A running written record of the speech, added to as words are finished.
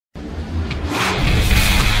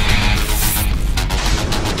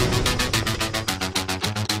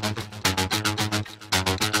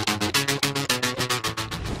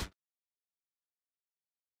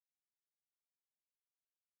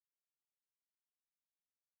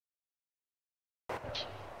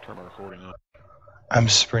turn my recording on. I'm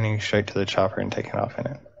sprinting straight to the chopper and taking off in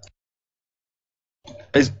it.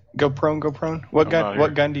 Go prone, go prone. What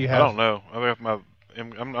gun do you have? I don't know.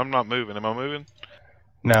 I'm not moving. Am I moving?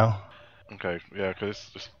 No. Okay, yeah,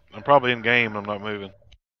 because I'm probably in game and I'm not moving.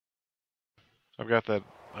 I've got that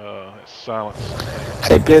silence thing.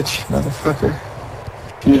 Hey, bitch, motherfucker.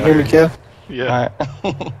 Can you hear me, Kev? Yeah.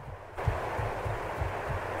 Alright.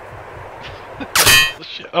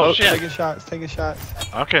 Shit. Oh, shit. Taking shots, taking shots.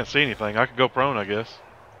 I can't see anything. I could go prone, I guess.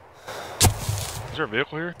 Is there a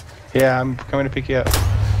vehicle here? Yeah, I'm coming to pick you up.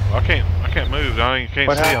 Well, I can't move. I can't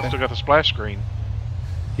What see. happened? I still got the splash screen.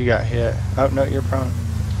 You got hit. Oh, no, you're prone.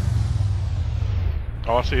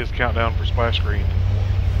 All I see is countdown for splash screen.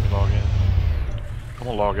 Let me log in. I'm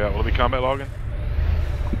gonna log out. Will it be combat logging?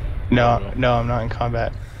 No, no, I'm not in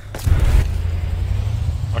combat.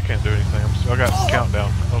 I can't do anything. I got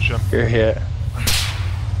countdown. Oh shit. You're hit.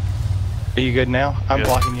 Are you good now? I'm Yeah.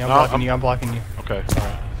 blocking you, I'm blocking you. Okay,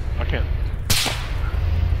 alright. I can't.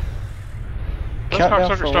 This Countdown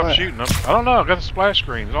cocksucker for stopped what? shooting. I don't know. I got the splash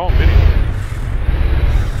screen. It's all on video.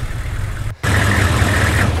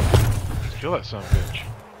 Kill that son of a bitch.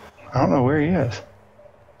 I don't know where he is.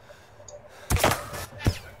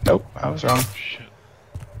 Nope, I was wrong. Shit.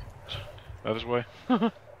 That his way. I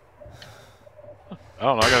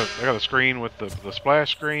don't know. I got a screen with the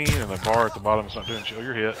splash screen and the bar at the bottom. It's not doing shit. Oh,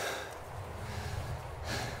 you're hit.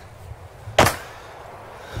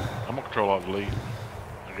 I'm gonna control alt delete.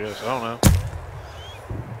 I guess. I don't know.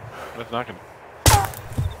 Nothing I can.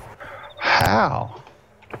 How?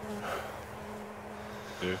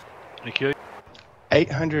 Do. He kill you?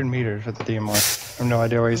 800 meters with the DMR. I have no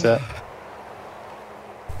idea where he's at.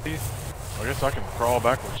 I guess I can crawl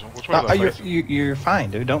backwards. Which way is that facing? You're fine,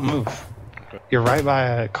 dude. Don't move. Okay. You're right by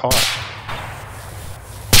a car.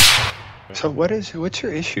 Okay. So what's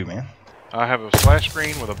your issue, man? I have a splash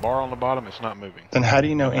screen with a bar on the bottom. It's not moving. Then how do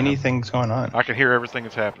you know anything's going on? I can hear everything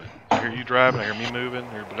that's happening. I hear you driving. I hear me moving.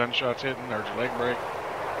 I hear gunshots hitting. I heard your leg break.